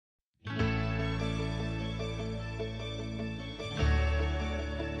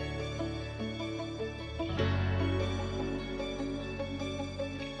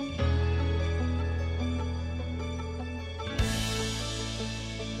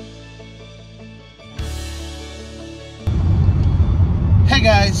Hey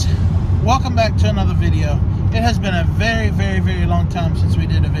guys, welcome back to another video. It has been a very long time since we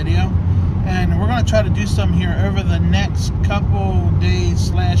did a video, and we're going to try to do some here over the next couple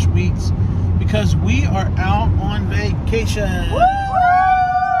days / weeks because we are out on vacation. Woo!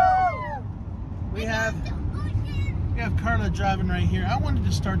 We have Carla driving right here. I wanted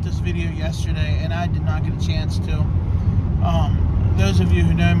to start this video yesterday and I did not get a chance to. Those of you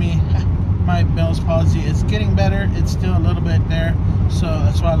who know me, my Bell's palsy is getting better. It's still a little bit there, so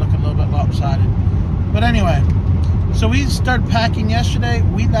that's why I look a little bit lopsided. But anyway, so we started packing yesterday.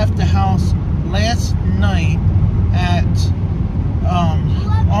 We left the house last night at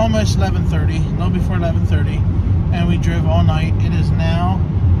almost 11:30, a little before 11:30, and we drove all night. It is now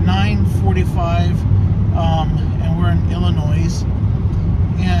 9:45, and we're in Illinois,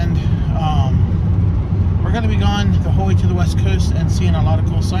 and we're going to be gone the whole way to the West Coast and seeing a lot of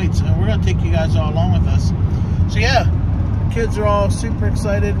cool sights, and we're going to take you guys all along with us. So yeah, kids are all super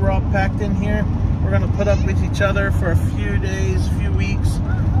excited. We're all packed in here. We're going to put up with each other for a few days, few weeks,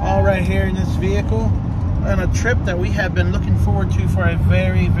 all right here in this vehicle on a trip that we have been looking forward to for a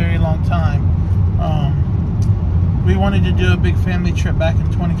very long time. We wanted to do a big family trip back in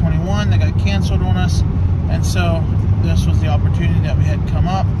 2021 that got canceled on us, and so this was the opportunity that we had come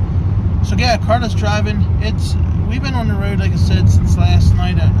up. So yeah, Carla's driving. We've been on the road, like I said, since last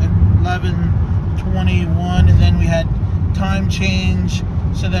night at 11:21, and then we had time change,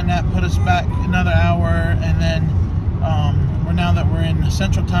 so then that put us back another hour, and then now that we're in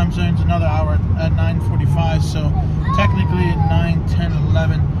Central Time Zones, another hour at 9:45. So technically at 9, 10,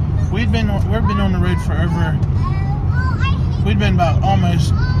 11. We've been on the road for we've been about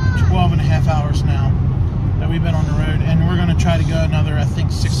almost 12 and a half hours now that we've been on the road, and we're going to try to go another, I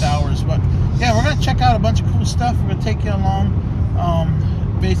think, 6 hours. But yeah, we're going to check out a bunch of cool stuff. We're going to take you along.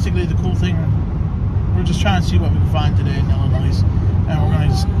 Basically, the cool thing, we're just trying to see what we can find today in Illinois, and we're going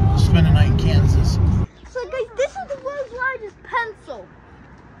to spend the night in Kansas. So guys, this is the world's largest pencil.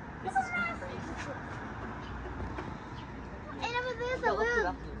 This is and over there's a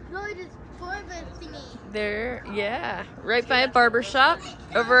world's largest barber thingy. There, yeah, right by a barber shop.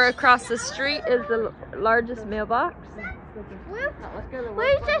 Over across the street is the largest mailbox. We're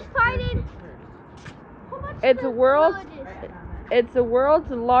just finding. It's the world's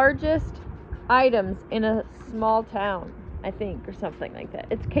largest items in a small town, I think, or something like that.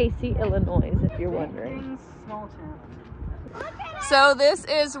 It's Casey, Illinois, if you're wondering. Small town. So this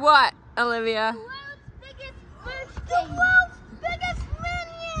is what, Olivia? The world's biggest birthday. The world's biggest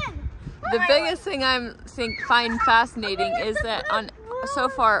minion. The biggest thing I find fascinating is that so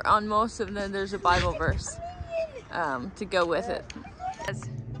far on most of them there's a Bible verse to go with it.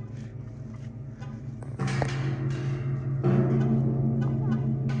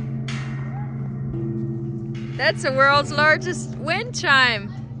 That's the world's largest wind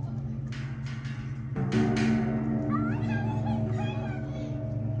chime.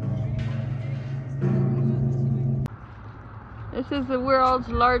 This is the world's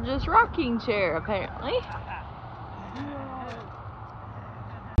largest rocking chair, apparently.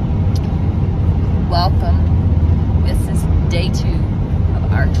 Welcome. This is day 2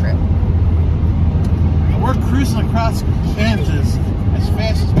 of our trip. We're cruising across Kansas as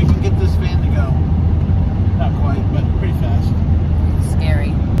fast as we can get this van to go. Not quite, but pretty fast.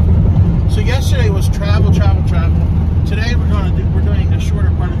 Scary. So yesterday was travel. Today we're doing a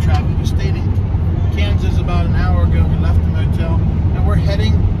shorter part of travel. We stayed in Kansas about an hour ago. We left the motel, and we're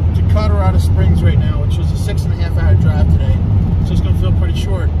heading to Colorado Springs right now, which was a 6.5 hour drive today. So it's going to feel pretty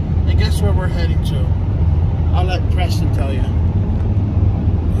short. And guess where we're heading to? I'll let Preston tell you.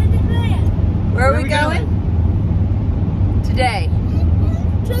 Where are we going? Today.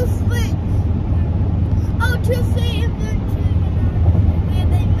 To Springs. Oh, to see if they're where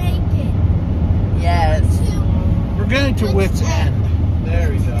they make it. Yes. We're going to Wits End. There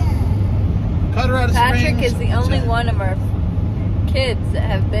we go. Colorado Springs. Patrick is the only one of our kids that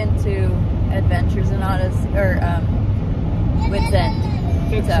have been to Adventures in Odyssey, or Wits End.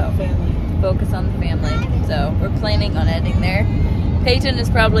 So, focus on the family. So, we're planning on ending there. Peyton is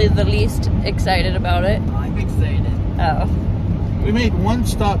probably the least excited about it. I'm excited. Oh. We made one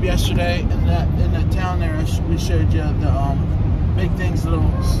stop yesterday in that town there. We showed you the big things,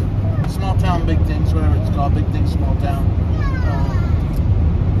 small town big things, whatever it's called, big things, small town.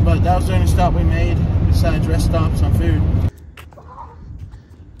 But that was the only stop we made besides rest stops on food.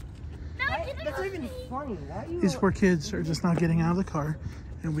 That's not even funny. These poor kids are just not getting out of the car,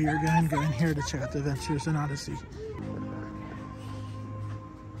 and we are going to go in here to check out the Adventures in Odyssey.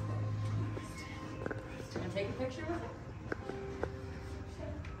 Take a picture with it?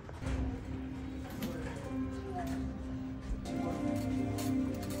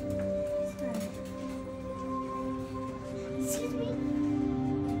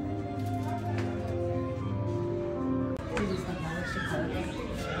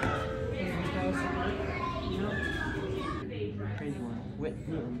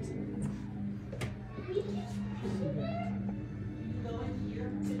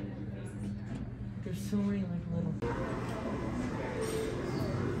 There's so many like little.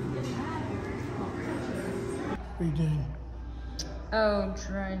 What are you doing? Oh,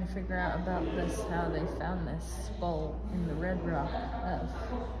 trying to figure out about this, how they found this skull in the red rock of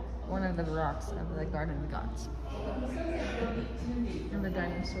one of the rocks of the Garden of the Gods. And the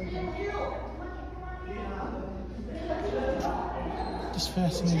dinosaur head. Just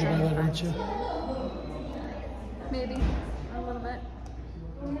fascinated by that, aren't you? Maybe a little bit.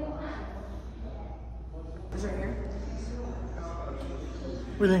 Is right here?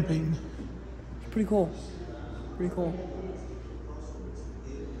 What do you think, Peyton? It's pretty cool. Pretty cool.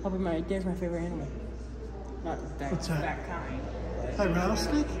 Probably my dad's my favorite animal. Not that, What's that? that kind. That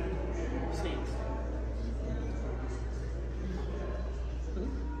rattlesnake? Snakes.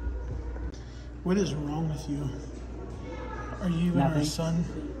 What is wrong with you? Are you even our Nothing. son?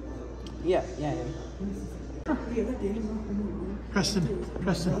 Yeah. Preston,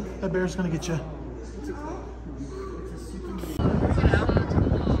 that bear's gonna get you.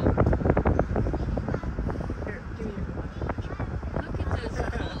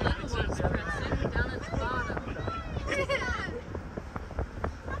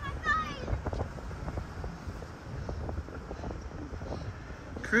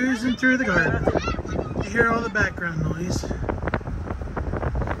 Cruising through the garden. You hear all the background noise.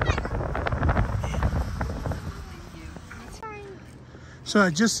 So I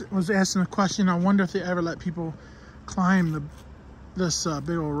just was asking a question. I wonder if they ever let people climb this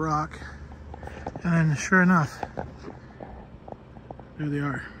big old rock. And then sure enough, there they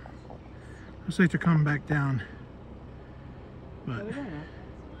are. Looks like they're coming back down. But either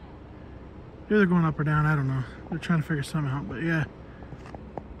they're going up or down, I don't know. They're trying to figure something out, but yeah.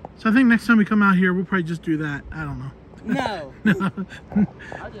 So I think next time we come out here, we'll probably just do that. I don't know. No. No.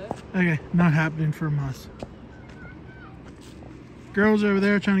 I'll do it. Okay, not happening for us. Girls over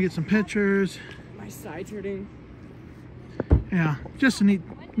there trying to get some pictures. My side's hurting. Yeah, just a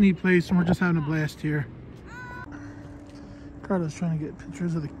neat place, and we're just having a blast here. Carla's trying to get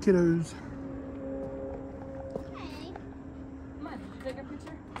pictures of the kiddos. Come on, take a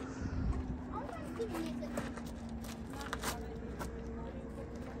picture.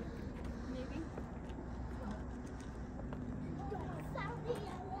 Maybe.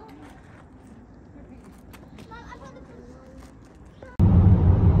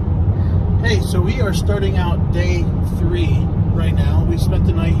 Hey, so we are starting out day 3 right now. We spent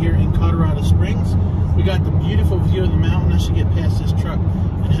the night here in Colorado Springs. We got the beautiful view of the mountain. I should get past this truck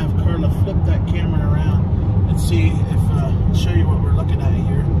and have Carla flip that camera around and see if, show you what we're looking at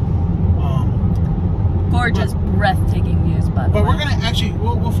here. Gorgeous, breathtaking views, by the way. But we're gonna actually,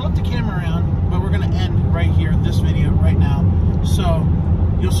 we'll flip the camera around, but we're gonna end right here, this video right now. So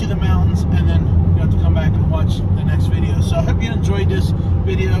you'll see the mountains, and then you have to come back and watch the next video. So I hope you enjoyed this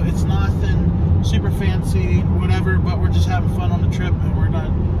video. It's nothing super fancy, whatever, but we're just having fun on the trip, and we're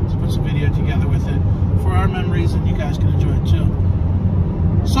gonna put some video together with it for our memories, and you guys can enjoy it too.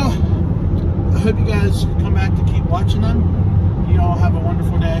 So I hope you guys come back to keep watching them. You all have a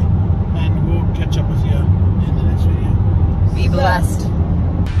wonderful day, and we'll catch up with you in the next video. Be blessed.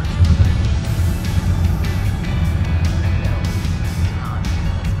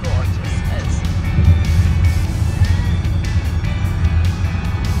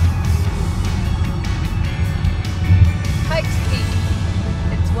 Pikes Peak.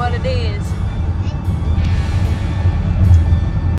 It's what it is.